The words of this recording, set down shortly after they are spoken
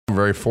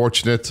very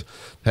fortunate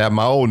to have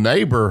my old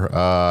neighbor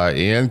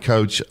in,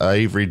 Coach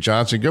Avery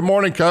Johnson. Good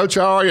morning, Coach.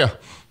 How are you?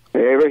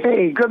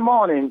 Hey, good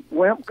morning,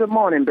 Wimp. Good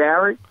morning,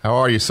 Barry. How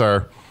are you,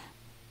 sir?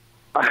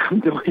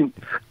 I'm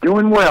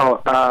doing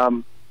well.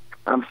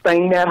 I'm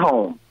staying at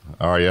home.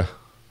 Are you?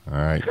 All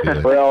right.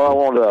 Good. Well, I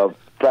want to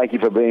thank you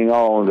for being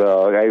on.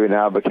 Avery and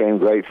I became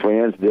great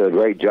friends, did a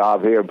great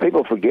job here.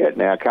 People forget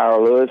now,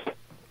 Kyle Lewis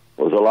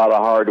was a lot of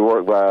hard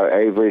work by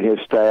Avery and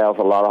his staff,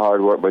 a lot of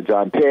hard work by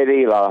John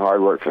Petty, a lot of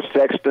hard work for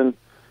Sexton.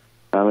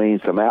 I mean,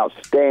 some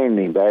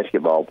outstanding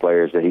basketball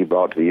players that he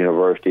brought to the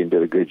university and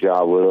did a good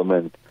job with them.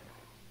 And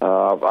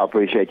I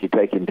appreciate you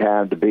taking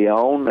time to be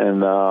on.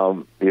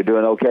 And you're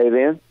doing okay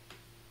then?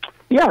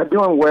 Yeah,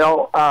 doing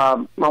well.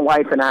 My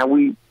wife and I,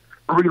 we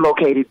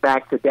relocated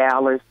back to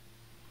Dallas.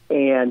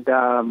 And,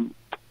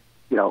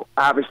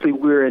 obviously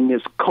we're in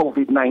this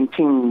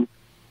COVID-19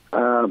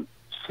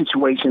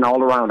 situation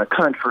all around the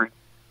country.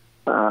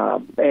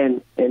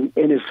 And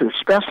it's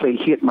especially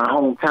hit my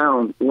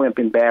hometown, Wimp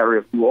and Barry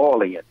of New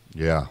Orleans.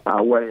 Yeah.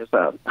 Where there's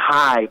a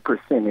high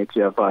percentage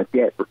of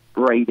debt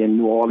rate in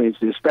New Orleans,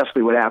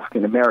 especially with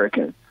African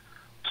Americans.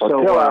 So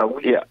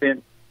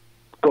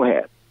go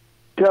ahead.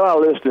 Tell our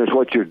listeners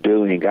what you're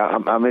doing.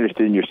 I'm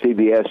interested in your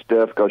CBS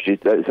stuff because you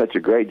did such a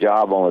great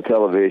job on the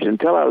television.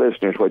 Tell our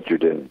listeners what you're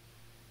doing.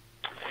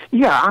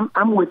 Yeah,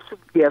 I'm with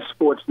CBS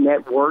Sports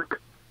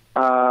Network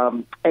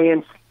and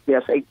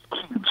CBS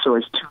HQ, so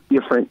it's two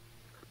different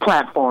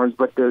platforms.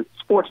 But the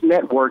Sports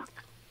Network,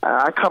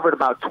 I covered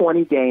about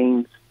 20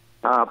 games,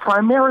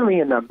 primarily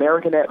in the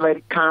American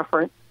Athletic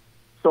Conference.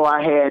 So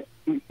I had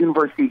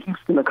University of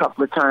Houston a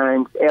couple of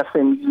times,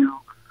 SMU,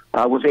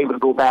 was able to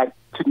go back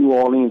to New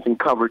Orleans and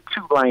cover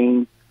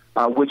Tulane,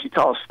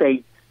 Wichita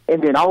State,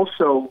 and then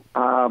also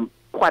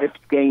quite a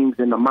few games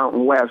in the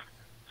Mountain West.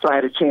 So I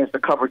had a chance to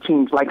cover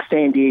teams like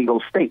San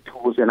Diego State, who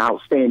was an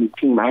outstanding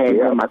team. I had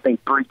them, I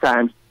think, 3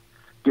 times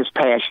this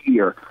past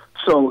year.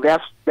 So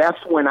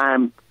that's when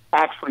I'm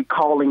actually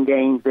calling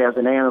games as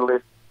an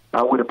analyst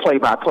with a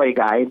play-by-play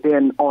guy. And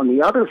then on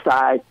the other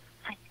side,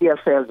 CBS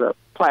has a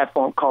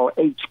platform called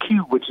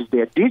HQ, which is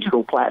their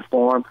digital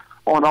platform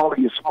on all of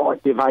your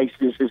smart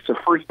devices. It's a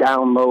free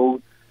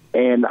download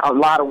and a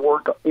lot of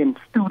work in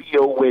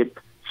studio with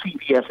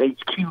CBS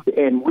HQ,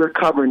 and we're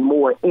covering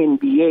more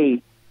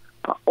NBA,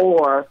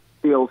 or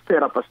they'll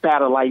set up a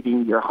satellite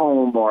in your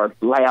home or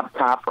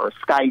laptop or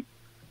Skype,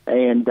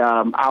 and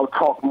I'll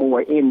talk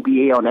more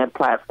NBA on that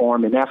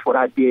platform, and that's what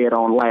I did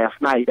on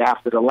last night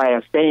after the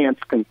Last Dance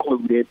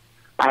concluded.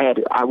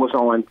 I was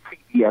on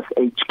CBS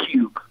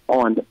HQ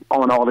on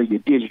all of your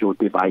digital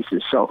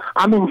devices. So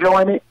I'm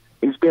enjoying it.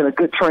 It's been a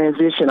good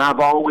transition. I've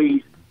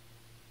always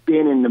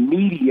been in the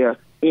media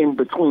in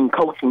between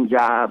coaching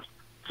jobs,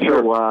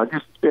 so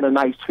this has been a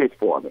nice fit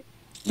for me.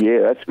 Yeah,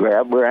 that's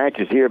great. We're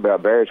anxious to hear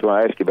about Barry. So I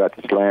want to ask you about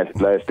this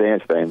last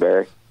dance thing,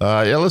 Barry.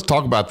 Let's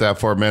talk about that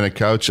for a minute,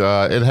 Coach.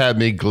 It had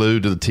me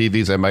glued to the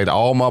TVs. I made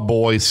all my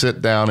boys sit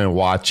down and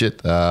watch it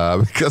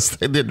because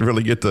they didn't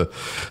really get to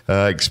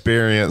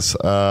experience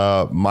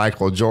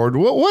Michael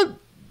Jordan.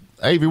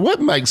 Avery, what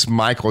makes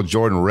Michael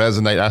Jordan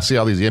resonate? I see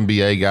all these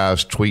NBA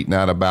guys tweeting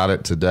out about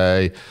it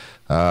today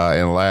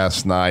and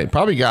last night.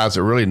 Probably guys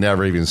that really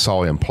never even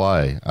saw him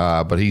play,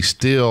 but he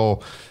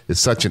still is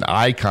such an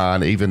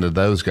icon even to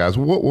those guys.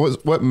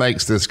 What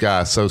makes this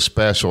guy so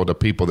special to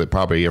people that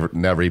probably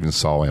never even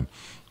saw him?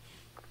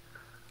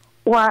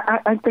 Well,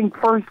 I think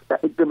first,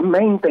 the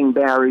main thing,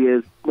 Barry,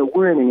 is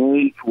we're in an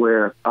age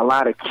where a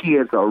lot of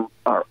kids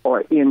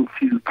are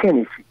into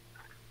tennis.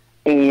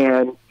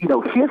 And,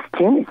 his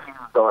tennis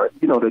shoes are,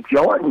 the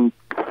Jordans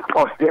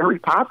are very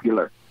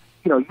popular.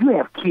 You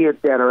have kids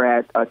that are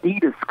at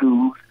Adidas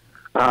schools,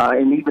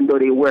 and even though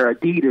they wear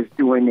Adidas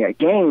during their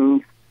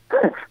games,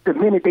 the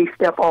minute they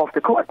step off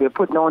the court, they're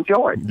putting on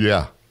Jordan.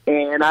 Yeah.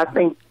 And I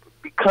think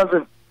because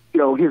of,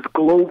 his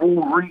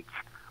global reach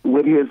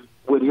with his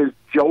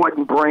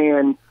Jordan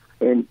brand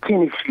and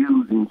tennis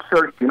shoes and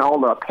shirts and all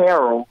the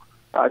apparel,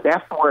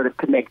 that's where the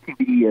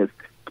connectivity is.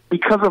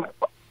 Because of,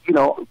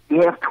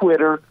 you have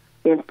Twitter,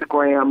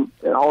 Instagram,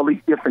 and all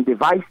these different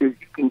devices,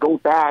 you can go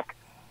back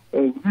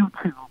and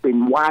YouTube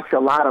and watch a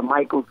lot of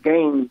Michael's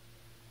games,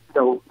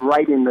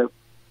 right in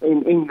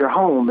your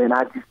home. And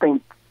I just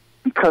think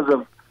because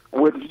of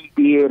what he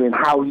did and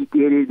how he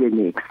did it and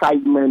the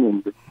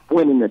excitement and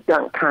winning the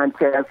dunk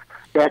contest,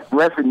 that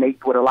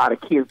resonates with a lot of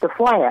kids. The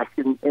flash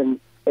and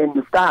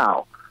the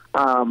style.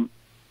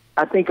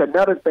 I think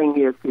another thing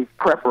is his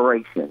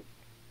preparation.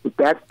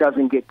 That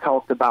doesn't get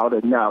talked about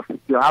enough.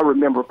 I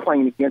remember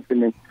playing against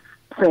him in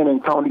San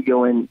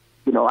Antonio, and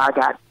I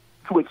got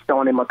switched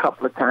on him a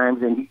couple of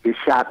times, and he just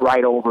shot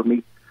right over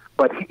me.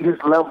 But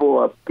his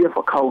level of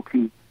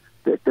difficulty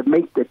to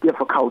make the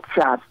difficult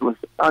shots was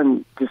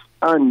just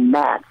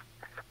unmatched.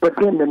 But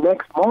then the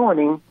next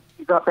morning,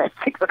 he's up at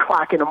 6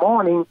 o'clock in the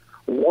morning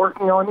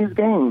working on his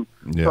game.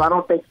 Yeah. So I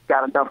don't think he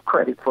got enough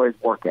credit for his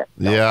work ethic.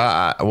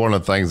 Yeah, one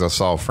of the things I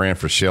saw, Fran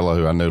Fraschilla,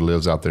 who I know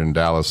lives out there in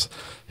Dallas,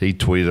 he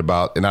tweeted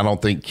about, and I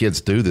don't think kids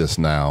do this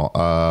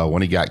now,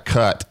 when he got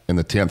cut in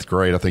the 10th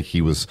grade, I think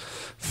he was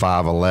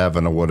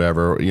 5'11" or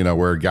whatever,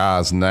 where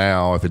guys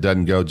now, if it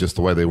doesn't go just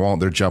the way they want,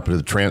 they're jumping to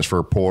the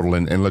transfer portal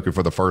and looking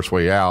for the first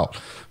way out,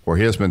 where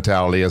his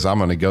mentality is, I'm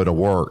going to go to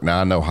work.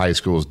 Now, I know high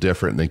school is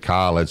different than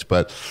college,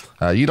 but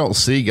you don't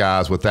see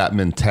guys with that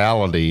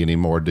mentality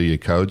anymore, do you,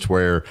 Coach,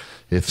 where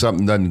if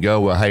something doesn't go,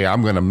 well, hey,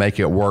 I'm going to make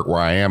it work where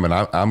I am, and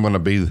I'm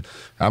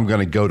going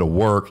to go to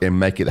work and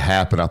make it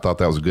happen. I thought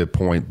that was a good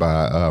point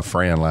by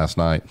Fran last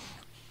night.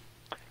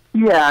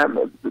 Yeah,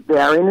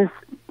 Darren,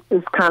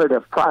 it's kind of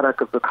the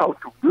product of the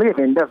culture we live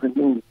in. Doesn't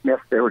mean it's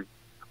necessarily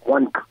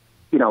one,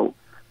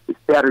 is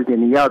better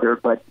than the other.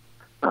 But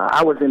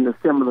I was in a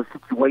similar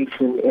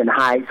situation in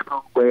high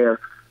school where,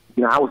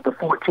 I was the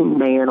 14th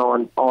man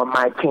on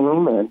my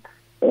team,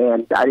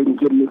 and I didn't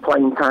get any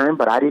playing time,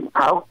 but I didn't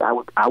pout.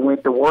 I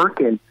went to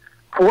work, and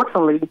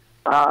fortunately,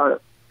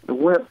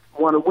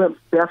 one of Wimp's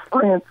best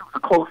friends, who's a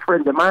close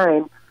friend of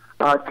mine,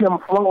 Tim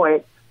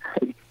Floyd,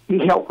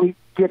 he helped me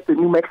get to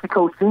New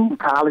Mexico Junior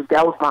College.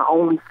 That was my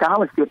only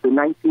scholarship in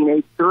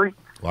 1983.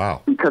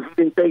 Wow. Because he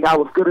didn't think I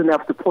was good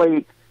enough to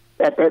play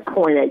at that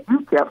point at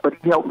UTEP, but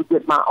he helped me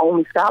get my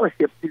only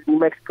scholarship to New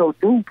Mexico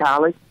Junior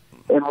College.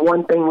 And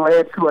one thing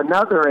led to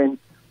another, and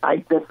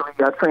I eventually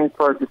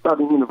transferred to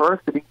Southern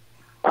University.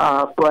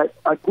 But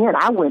again,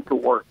 I went to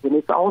work, and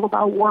it's all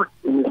about work,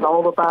 and it's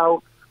all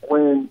about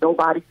when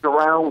nobody's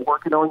around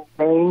working on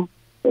your game.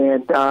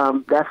 And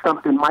that's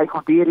something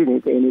Michael did,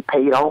 and it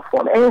paid off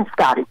for him. And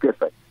Scotty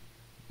Pippen.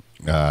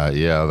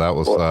 Yeah, that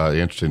was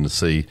interesting to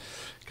see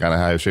kind of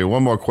how you say.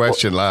 One more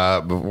question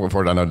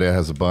before I know Dad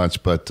has a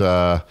bunch, but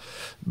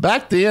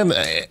back then,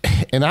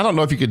 and I don't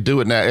know if you could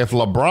do it now, if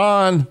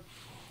LeBron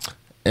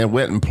and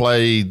went and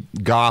played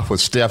golf with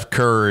Steph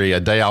Curry a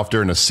day off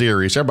during a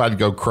series, everybody'd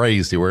go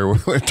crazy. We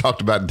talked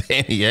about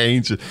Danny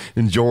Ainge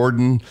and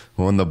Jordan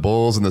when the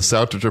Bulls and the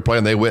Celtics were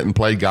playing. They went and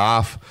played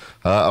golf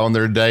on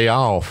their day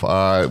off.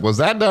 Was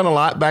that done a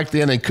lot back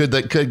then? And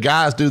could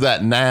guys do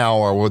that now,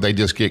 or would they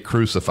just get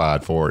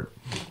crucified for it?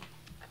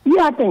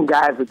 Yeah, I think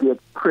guys would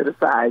get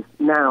criticized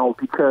now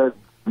because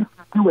if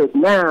you do it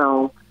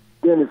now,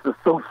 then it's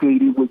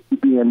associated with you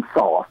being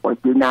soft, or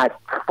you're not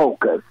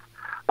focused.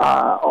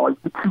 Or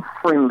you're too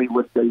friendly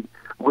with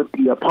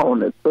the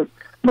opponents. But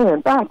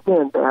man, back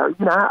then,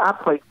 I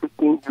played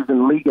 15 years in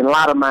the league, and a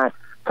lot of my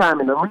time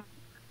in the league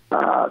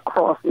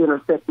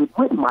cross-intersected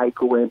with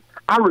Michael. And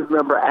I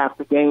remember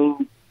after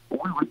games,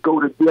 we would go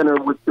to dinner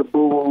with the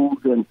Bulls,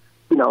 and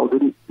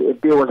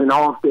if there was an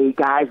off day,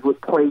 guys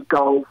would play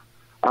golf.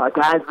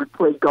 Guys would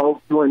play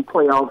golf during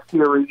playoff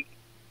series.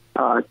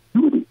 You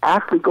would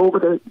actually go over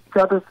to each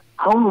other's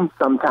homes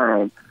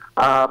sometimes.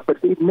 But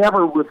it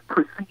never was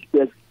perceived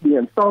as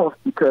being soft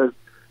because,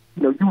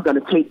 you were going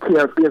to take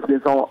care of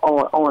business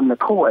on the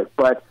court.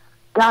 But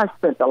guys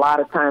spent a lot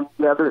of time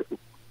together,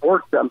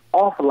 worked an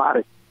awful lot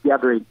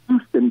together in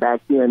Houston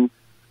back then,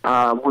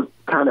 was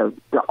kind of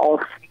the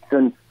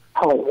off-season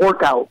home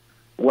workout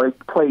where you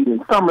played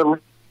in summer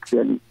leagues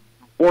and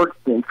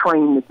worked and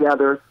trained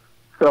together.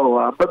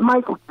 So, but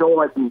Michael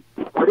Jordan,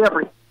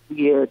 whatever he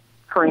did,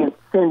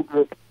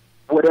 transcended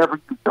whatever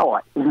you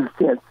thought, in a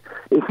sense.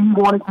 If he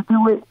wanted to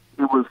do it,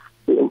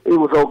 it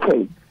was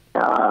okay.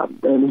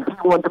 And if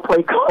he wanted to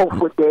play golf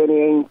with Danny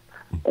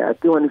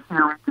Ainge during the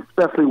series,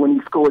 especially when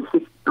he scored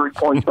 63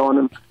 points on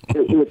him,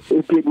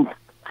 it didn't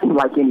seem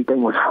like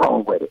anything was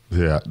wrong with it.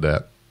 Yeah,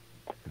 that.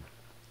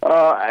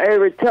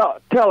 Avery,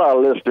 tell our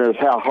listeners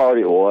how hard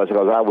it was,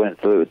 because I went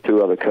through with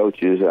two other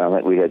coaches, and I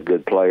think we had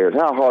good players,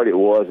 how hard it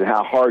was and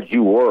how hard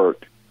you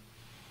worked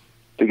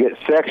to get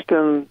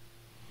Sexton,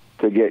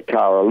 to get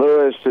Kyle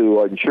Lewis, who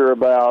wasn't sure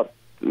about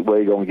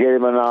whether you're going to get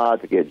him or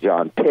not, to get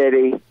John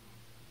Petty,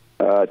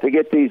 to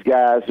get these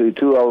guys who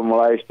two of them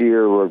last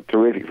year were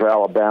terrific for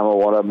Alabama.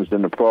 One of them's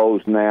in the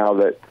pros now.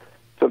 That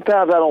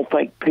sometimes I don't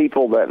think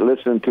people that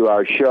listen to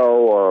our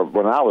show or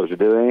when I was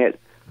doing it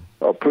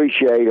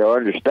appreciate or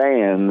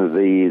understand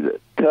the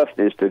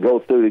toughness to go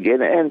through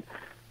again. And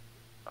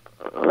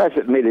let's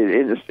admit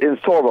it, it's in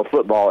sort of a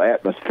football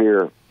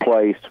atmosphere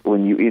place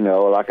when you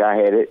like I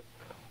had it,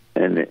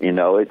 and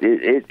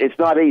it's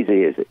not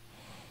easy, is it?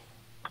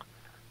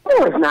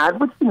 No, it's not.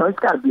 But it's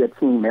got to be a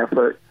team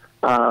effort.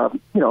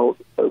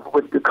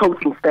 With the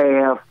coaching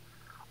staff,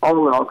 all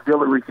the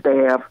auxiliary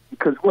staff,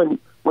 because when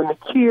the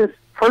kids,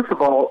 first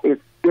of all,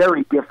 it's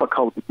very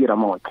difficult to get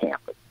them on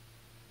campus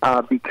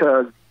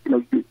because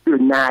you're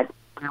not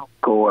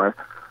Duke or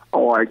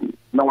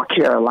North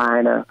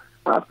Carolina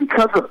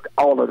because of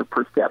all of the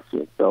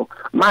perception. So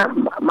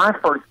my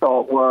first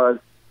thought was,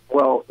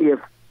 well,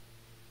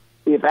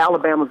 if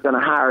Alabama's going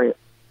to hire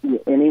an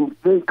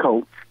NBA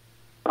coach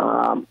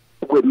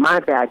with my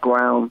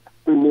background,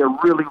 then they're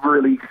really,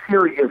 really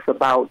serious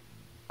about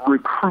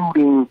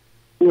recruiting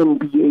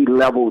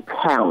NBA-level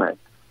talent.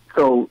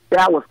 So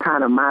that was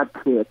kind of my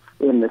pitch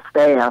in the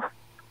staff.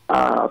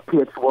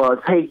 Pitch was,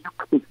 hey,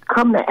 you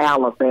come to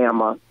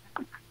Alabama,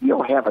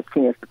 still have a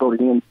chance to go to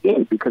the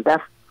NBA because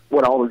that's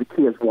what all of the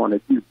kids want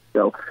to do.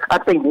 So I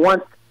think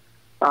once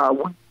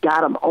we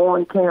got them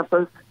on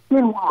campus,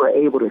 then we were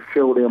able to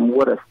show them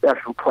what a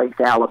special place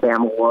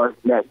Alabama was,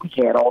 and that we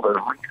had all the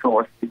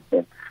resources,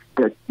 and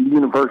the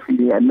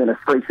university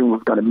administration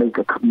was going to make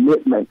a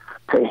commitment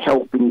to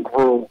helping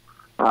grow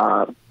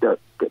the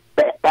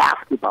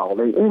basketball.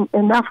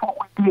 And that's what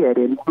we did,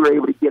 and we were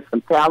able to get some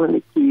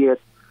talented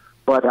kids,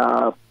 but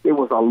it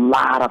was a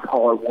lot of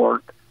hard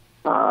work,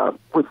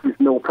 which is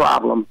no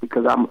problem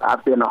because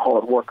I've been a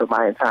hard worker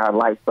my entire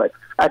life. But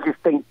I just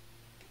think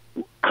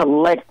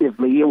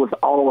collectively it was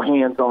all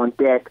hands on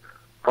deck,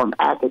 from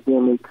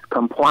academics,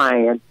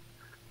 compliance,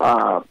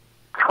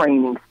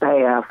 training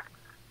staff,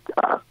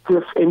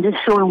 just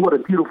showing what a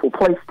beautiful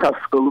place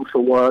Tuscaloosa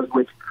was,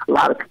 which a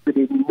lot of people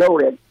didn't know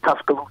that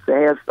Tuscaloosa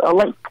has a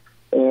lake.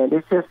 And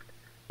it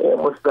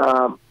was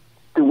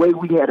the way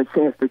we had a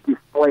chance to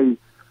display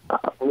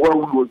where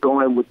we were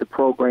going with the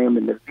program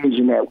and the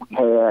vision that we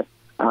had.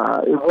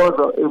 It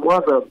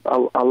was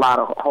a lot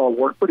of hard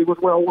work, but it was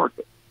well worth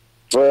it.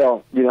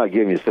 Well, you're not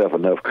giving yourself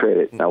enough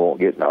credit. I won't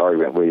get in an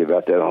argument with you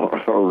about that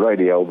on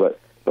radio, but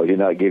you're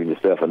not giving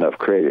yourself enough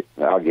credit.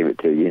 I'll give it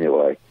to you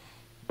anyway.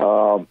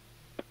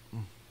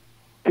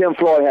 Tim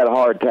Floyd had a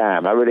hard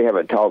time. I really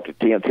haven't talked to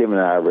Tim. Tim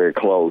and I are very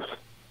close.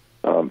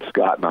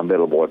 Scott, my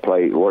middle boy,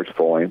 works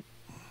for him.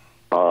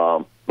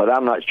 But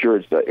I'm not sure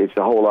it's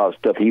a whole lot of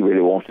stuff he really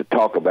wants to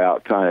talk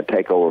about, trying to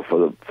take over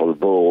for the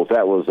Bulls.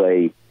 That was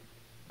a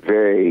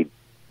very,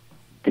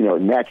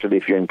 naturally,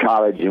 if you're in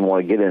college and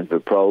want to get into the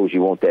pros,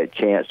 you want that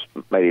chance,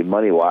 maybe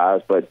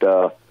money-wise, but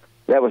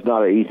that was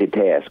not an easy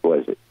task,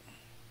 was it?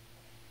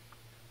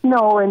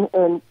 No,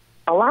 and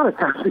a lot of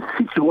times in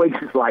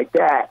situations like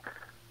that,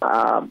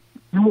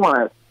 you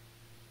want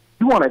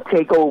to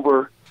take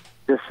over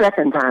the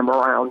second time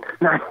around,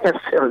 not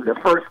necessarily the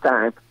first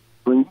time.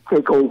 When you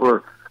take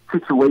over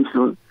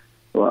situations,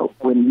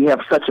 when you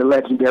have such a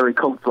legendary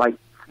coach like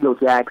Phil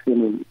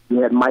Jackson, and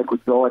you had Michael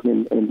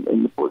Jordan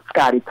and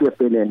Scottie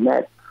Pippen, and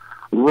that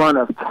run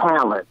of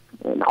talent,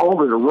 and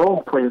all of the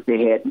role players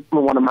they had.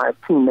 Even one of my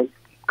teammates,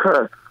 Steve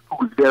Kerr,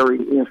 who was very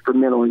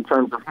instrumental in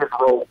terms of his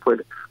role for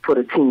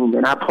the team.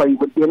 And I played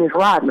with Dennis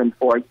Rodman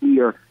for a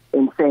year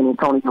in San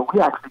Antonio.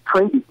 We actually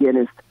traded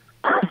Dennis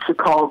to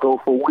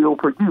Chicago for Will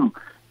Perdue.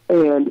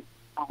 And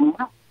when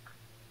you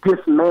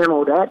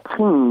dismantle that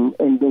team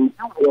and then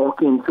you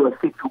walk into a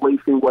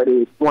situation where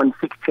they've won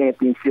 6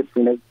 championships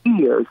in 8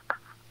 years,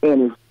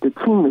 and the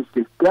team is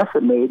just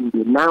decimated,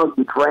 and now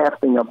you're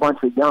drafting a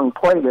bunch of young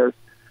players,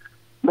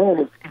 man,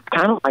 it's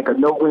kind of like a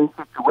no-win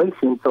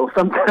situation. So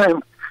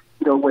sometimes,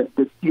 with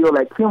the deal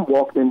that Tim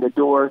walked in the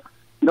door,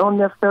 you don't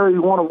necessarily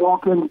want to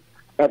walk in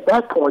at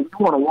that point.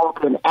 You want to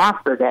walk in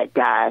after that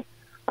guy.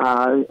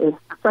 It's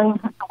the same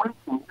situation.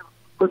 You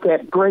look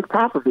at Greg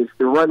Popovich,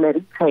 the run that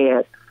he's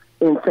had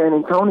in San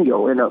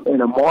Antonio, in a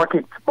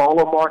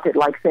smaller market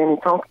like San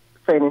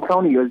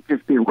Antonio has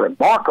just been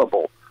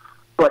remarkable.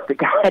 But the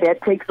guy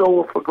that takes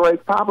over for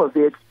Greg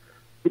Popovich,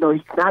 he's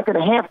not going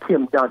to have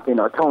Tim Duncan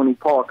or Tony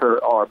Parker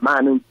or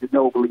Manu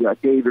Ginobili or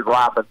David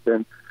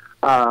Robinson.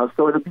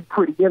 So it'll be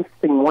pretty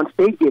interesting once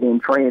they get in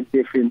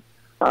transition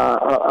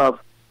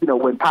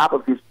when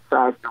Popovich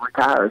decides to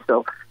retire.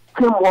 So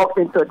Tim walked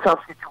into a tough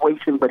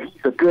situation, but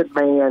he's a good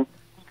man.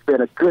 He's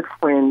been a good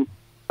friend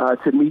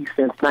to me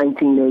since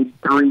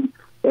 1983,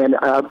 and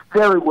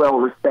very well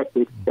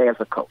respected as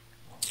a coach.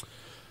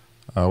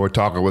 We're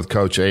talking with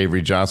Coach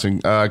Avery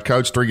Johnson.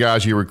 Coach, 3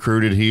 guys you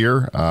recruited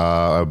here.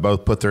 All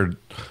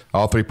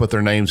 3 put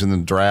their names in the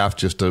draft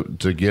just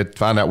to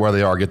find out where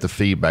they are, get the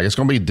feedback. It's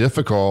going to be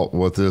difficult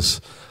with this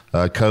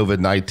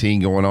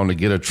COVID-19 going on to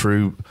get a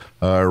true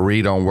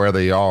read on where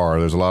they are.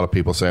 There's a lot of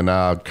people saying,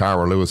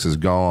 Kyra Lewis is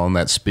gone,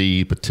 that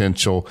speed,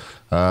 potential.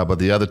 But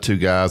the other 2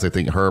 guys, they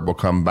think Herb will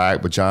come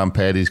back. But John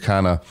Petty's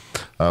kind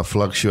of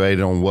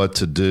fluctuated on what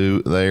to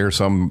do there.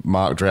 Some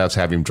mock drafts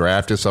have him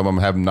drafted. Some of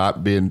them have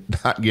not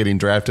getting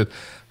drafted.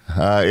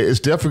 It's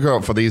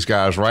difficult for these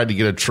guys, right, to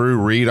get a true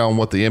read on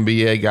what the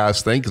NBA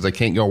guys think because they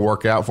can't go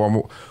work out for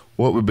them.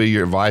 What would be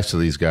your advice to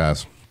these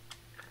guys?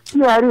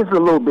 Yeah, it is a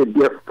little bit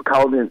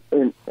difficult,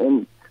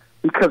 and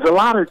because a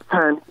lot of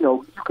times,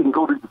 you can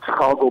go to the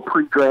Chicago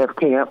pre-draft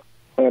camp,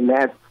 and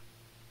that's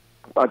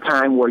a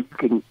time where you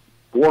can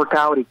work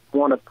out if you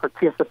want to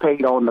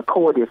participate on the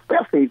court,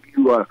 especially if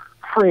you're a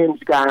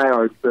fringe guy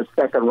or a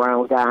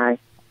second-round guy,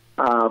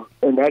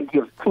 and that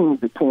gives teams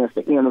a chance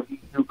to interview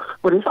you.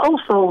 But it's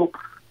also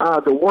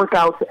the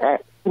workouts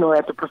at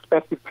the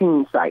prospective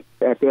team sites,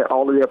 at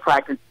all of their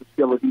practice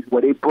facilities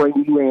where they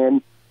bring you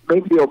in.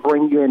 Maybe they'll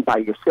bring you in by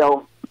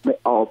yourself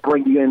or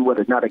bring you in with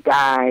another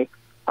guy,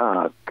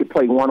 could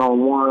play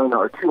 1-on-1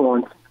 or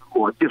 2-on-2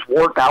 or just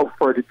work out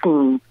for the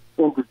team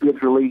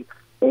individually,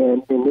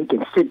 and then they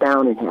can sit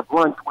down and have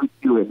lunch with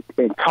you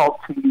and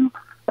talk to you.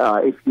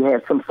 If you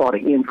have some sort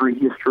of injury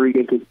history,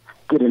 they could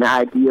get an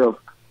idea of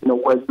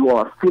where you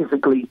are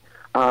physically.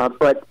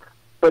 But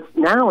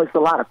now it's a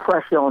lot of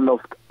pressure on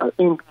those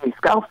NBA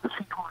scouts to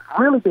see who's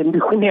really been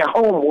doing their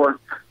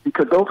homework,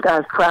 because those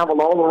guys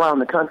travel all around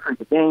the country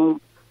to games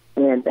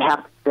and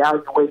have to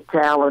evaluate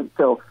talent.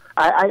 So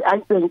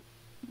I think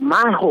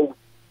my whole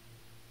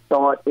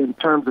thought in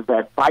terms of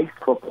advice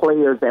for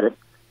players that have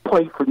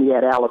played for me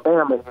at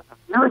Alabama is if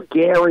you're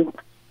guaranteed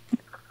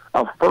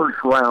a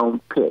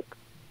first-round pick,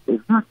 if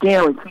you're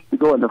guaranteed to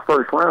go in the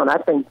first round, I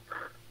think,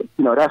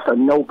 that's a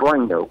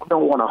no-brainer. We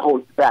don't want to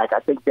hold you back. I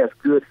think that's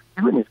good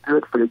for you, and it's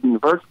good for the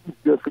university, it's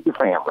good for your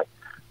family.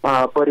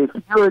 But if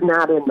you're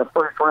not in the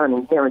first round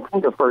and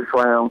guaranteed the first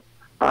round,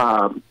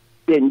 then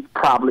you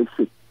probably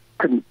should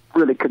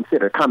really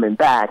consider coming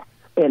back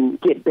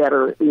and get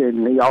better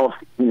in the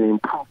offseason and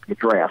improve your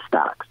draft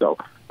stock. So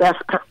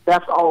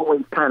that's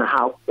always kind of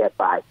how we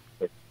advised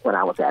it when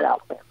I was at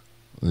Alabama.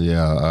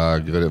 Yeah,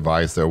 good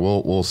advice there.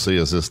 We'll see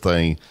as this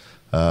thing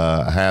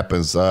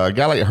happens. A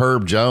guy like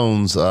Herb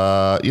Jones,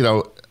 I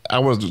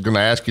was going to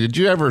ask you, did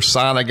you ever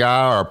sign a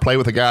guy or play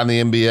with a guy in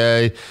the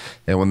NBA?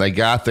 And when they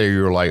got there,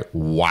 you were like,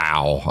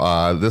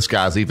 wow, this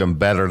guy's even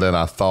better than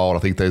I thought. I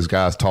think those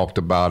guys talked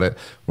about it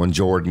when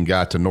Jordan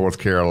got to North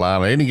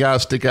Carolina. Any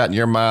guys stick out in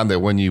your mind that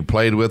when you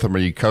played with him or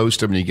you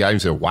coached him and you got him, you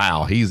said,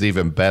 wow, he's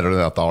even better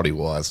than I thought he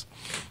was?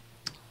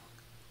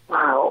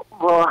 Wow.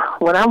 Well,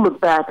 when I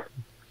look back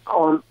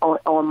on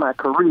my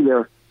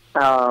career,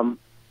 I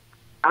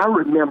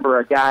remember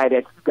a guy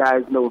that you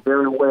guys know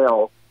very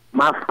well,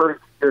 my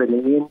first year in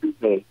the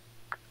NBA.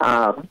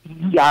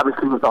 He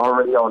obviously was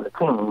already on the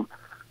team,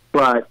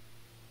 but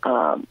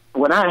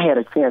when I had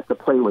a chance to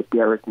play with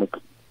Derek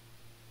McKee,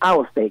 I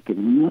was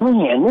thinking,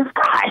 man, this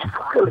guy's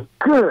really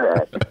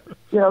good.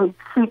 He's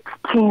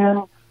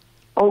 6'10",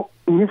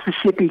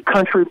 Mississippi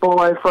country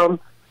boy from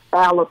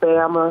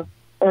Alabama.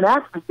 And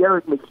actually,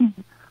 Derek McKee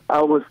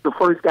was the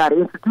first guy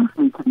to introduce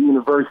me to the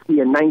university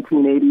in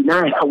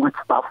 1989. I went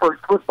to my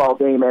first football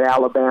game at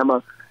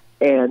Alabama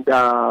and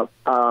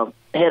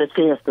had a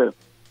chance to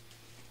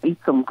eat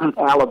some good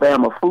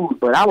Alabama food.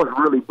 But I was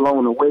really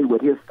blown away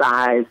with his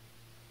size,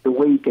 the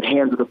way he could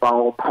handle the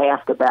ball, pass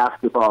the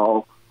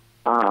basketball.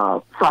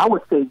 So I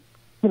would say,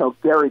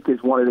 Derek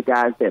is one of the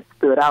guys that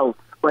stood out.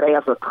 But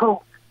as a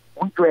coach,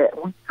 we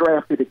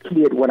drafted a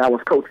kid when I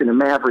was coaching the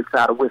Mavericks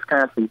out of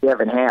Wisconsin,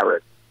 Devin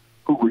Harris,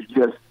 who was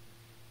just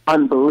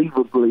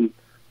unbelievably, he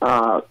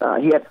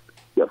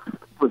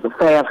was a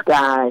fast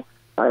guy,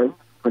 even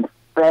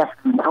faster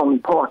than Tony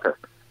Parker.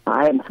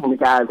 I hadn't seen a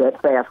guy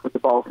that fast with the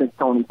ball since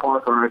Tony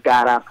Parker, or a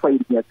guy that I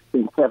played against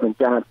in Kevin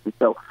Johnson.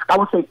 So I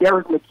would say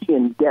Derek McKee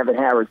and Devin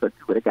Harris are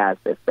two of the guys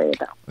that stand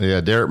out.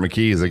 Yeah, Derek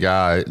McKee is a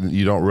guy,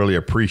 you don't really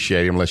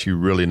appreciate him unless you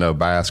really know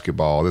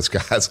basketball. This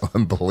guy's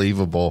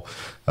unbelievable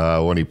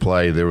when he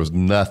played. There was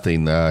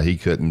nothing he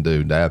couldn't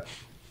do, Dad.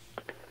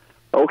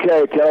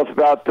 Okay, tell us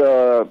about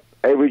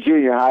Avery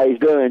Jr., how he's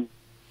doing.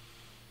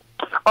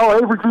 Oh,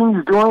 Avery Jr.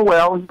 is doing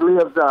well. He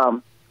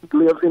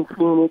lives in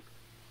Phoenix.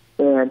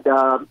 And,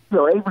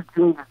 Avery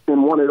Jr. has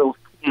been one of those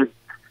kids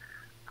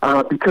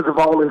because of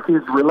all of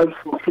his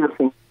relationships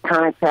and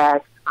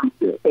contacts through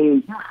the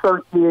AAU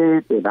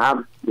circuit and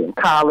obviously in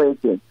college.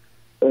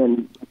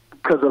 And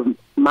because of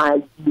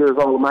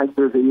all of my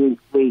years at the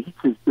NBA, he's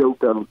just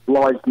built a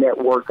large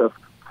network of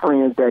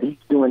friends that he's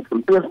doing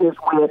some business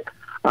with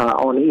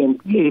on the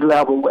NBA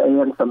level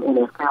and some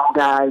NFL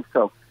guys.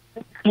 So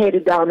he's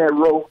headed down that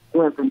road,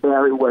 Wimp and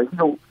Barry, where he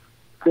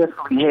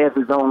eventually has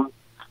his own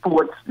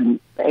sports and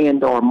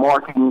or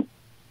marketing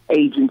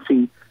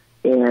agency,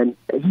 and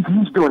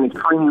he's doing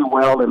extremely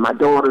well. And my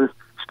daughter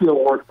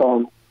still works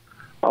on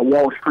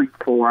Wall Street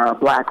for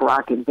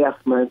BlackRock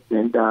Investments,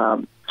 and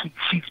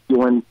she's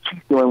doing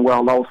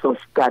well also.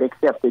 She got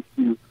accepted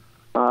to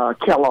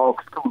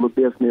Kellogg School of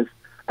Business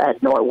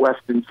at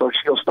Northwestern, so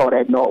she'll start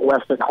at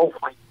Northwestern.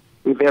 Hopefully,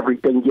 if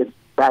everything gets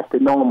back to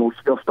normal,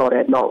 she'll start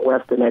at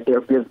Northwestern at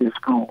their business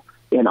school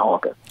in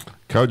August.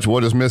 Coach, what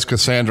does Miss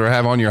Cassandra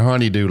have on your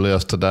honey-do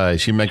list today?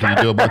 Is she making you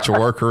do a bunch of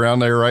work around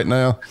there right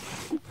now?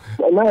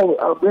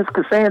 No, Miss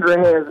Cassandra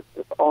has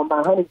on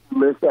my honey-do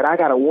list that I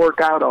got to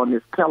work out on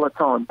this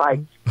Peloton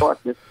bike. Oh,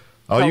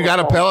 you got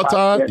a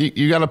Peloton?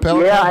 You got a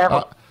Peloton? Yeah, I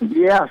have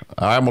yeah.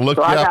 I'm going to look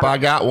you up. I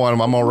got one.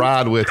 I'm going to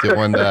ride with you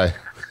one day.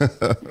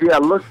 Yeah,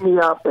 look me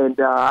up, and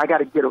I got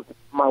to get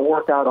my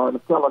workout on the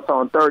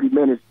Peloton 30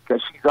 minutes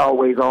because she's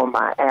always on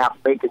my app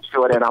making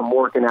sure that I'm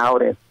working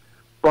out and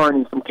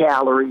burning some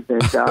calories.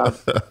 And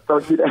but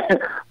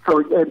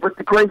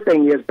the great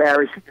thing is,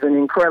 Barry, she's an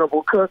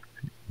incredible cook,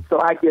 so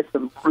I get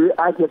some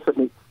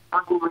extremely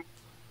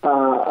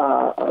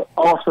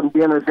awesome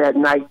dinners at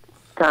night,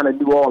 kind of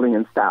New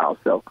Orleans style.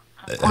 So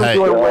hey,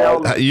 doing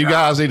well. You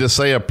guys need to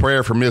say a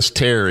prayer for Miss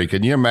Terry.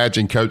 Can you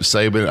imagine Coach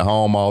Saban at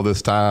home all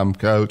this time,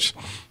 Coach?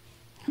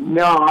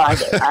 No, I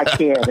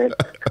can't.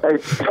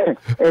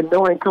 And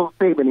knowing Coach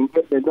Saban and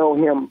getting to know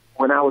him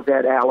when I was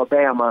at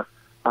Alabama,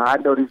 I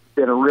know this has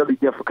been a really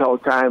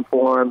difficult time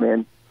for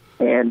him.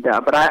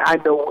 But I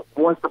know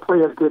once the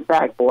players get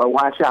back, boy,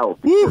 watch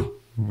out. Woo!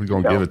 We're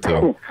going to give it to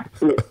him.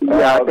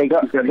 Yeah, I think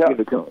he's going to give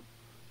it to him.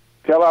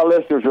 Tell our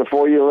listeners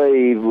before you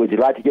leave, would you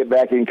like to get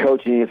back in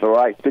coaching if the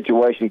right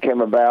situation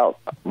came about?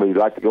 Would you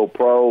like to go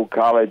pro,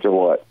 college, or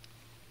what?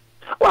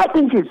 Well, I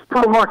think it's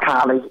pro or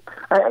college.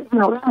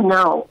 Even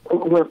now,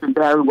 Wimp and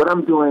Barry, what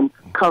I'm doing,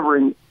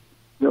 covering,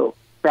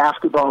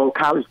 basketball,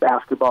 college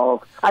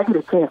basketball. I get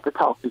a chance to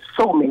talk to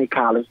so many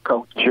college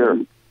coaches. Sure.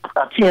 And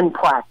attend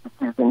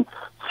practices and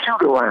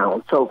shoot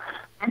around. So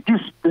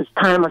just this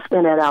time I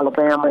spent at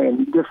Alabama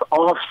and this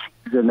off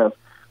season of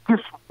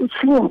just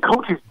seeing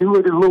coaches do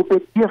it a little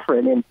bit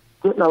different and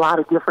getting a lot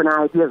of different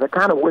ideas. I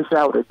kind of wish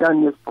I would have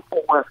done this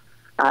before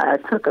I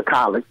took a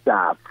college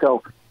job.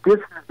 So this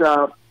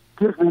is,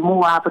 gives me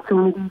more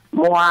opportunities,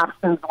 more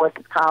options, whether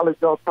it's college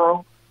or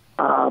pro.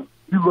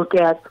 You look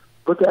at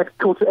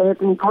Coach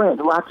Anthony Grant,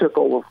 who I took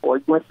over for.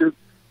 He went to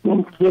the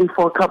NBA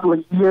for a couple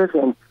of years,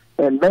 and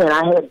man,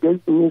 I had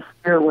Dayton this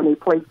year when they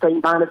played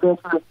St.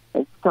 Bonaventure,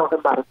 and he's talking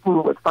about a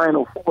team with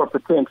Final Four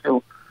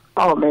potential.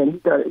 Oh, man,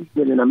 he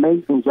did an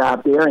amazing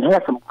job there and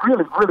had some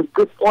really, really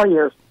good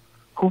players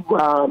who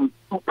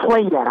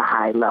played at a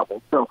high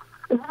level. So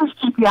just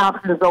keep your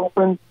options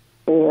open,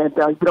 and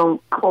you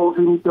don't close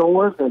any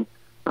doors. And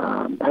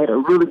I had a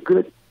really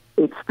good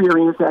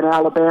experience at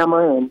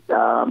Alabama, and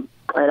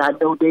I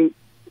know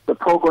the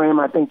program,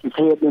 I think, is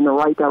heading in the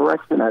right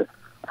direction.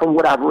 From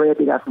what I've read,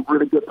 they got some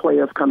really good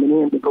players coming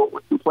in to go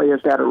with some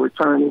players that are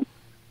returning.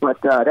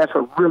 But that's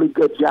a really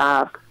good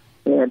job.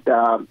 And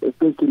if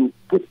they can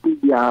get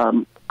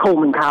the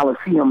Coleman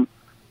Coliseum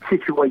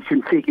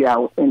situation figured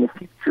out in the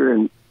future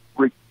and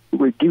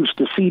reduce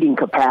the seating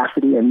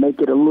capacity and make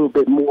it a little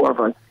bit more of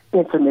an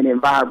intimate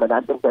environment,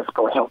 I think that's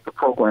going to help the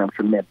program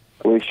tremendously.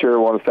 We sure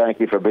want to thank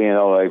you for being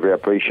on, Avery. I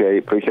appreciate it.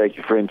 Appreciate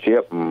your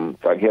friendship. And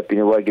if I can help you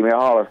in any way, give me a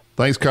holler.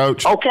 Thanks,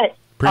 Coach. Okay.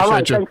 Appreciate All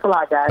right. you. Thanks a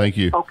lot, guys. Thank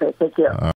you. Okay. Take care.